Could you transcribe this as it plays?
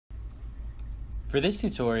For this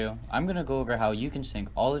tutorial, I'm going to go over how you can sync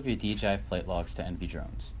all of your DJI flight logs to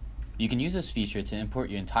NVdrones. You can use this feature to import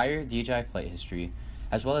your entire DJI flight history,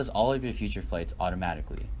 as well as all of your future flights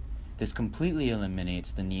automatically. This completely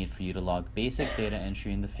eliminates the need for you to log basic data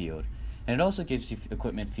entry in the field, and it also gives you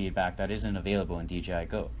equipment feedback that isn't available in DJI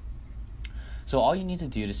GO. So all you need to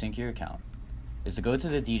do to sync your account is to go to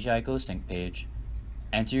the DJI GO sync page,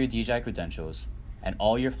 enter your DJI credentials, and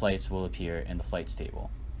all your flights will appear in the flights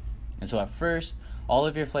table. And so at first, all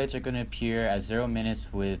of your flights are going to appear at 0 minutes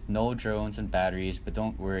with no drones and batteries, but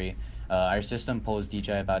don't worry, our system pulls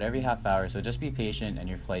DJI about every half hour, so just be patient and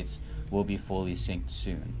your flights will be fully synced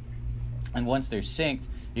soon. And once they're synced,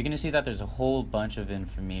 you're going to see that there's a whole bunch of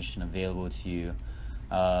information available to you.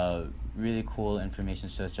 Really cool information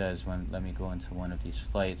such as, let me go into one of these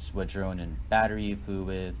flights, what drone and battery you flew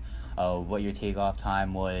with, what your takeoff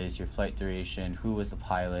time was, your flight duration, who was the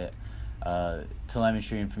pilot,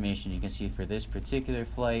 telemetry information you can see for this particular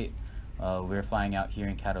flight. We're flying out here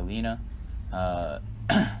in Catalina.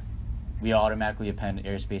 We automatically append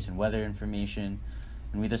airspace and weather information,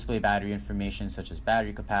 and we display battery information such as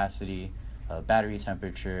battery capacity, battery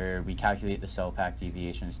temperature. We calculate the cell pack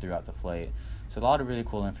deviations throughout the flight. So a lot of really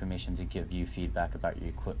cool information to give you feedback about your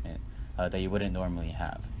equipment that you wouldn't normally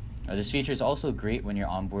have. This feature is also great when you're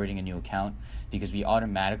onboarding a new account because we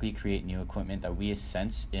automatically create new equipment that we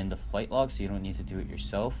sense in the flight log, so you don't need to do it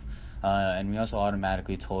yourself. And we also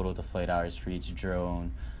automatically total the flight hours for each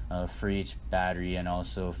drone, for each battery, and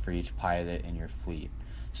also for each pilot in your fleet.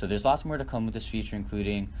 So there's lots more to come with this feature,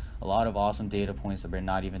 including a lot of awesome data points that we're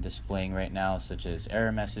not even displaying right now, such as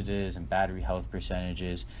error messages and battery health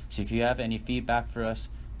percentages. So if you have any feedback for us,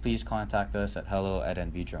 please contact us at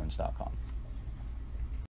hello@nvdrones.com.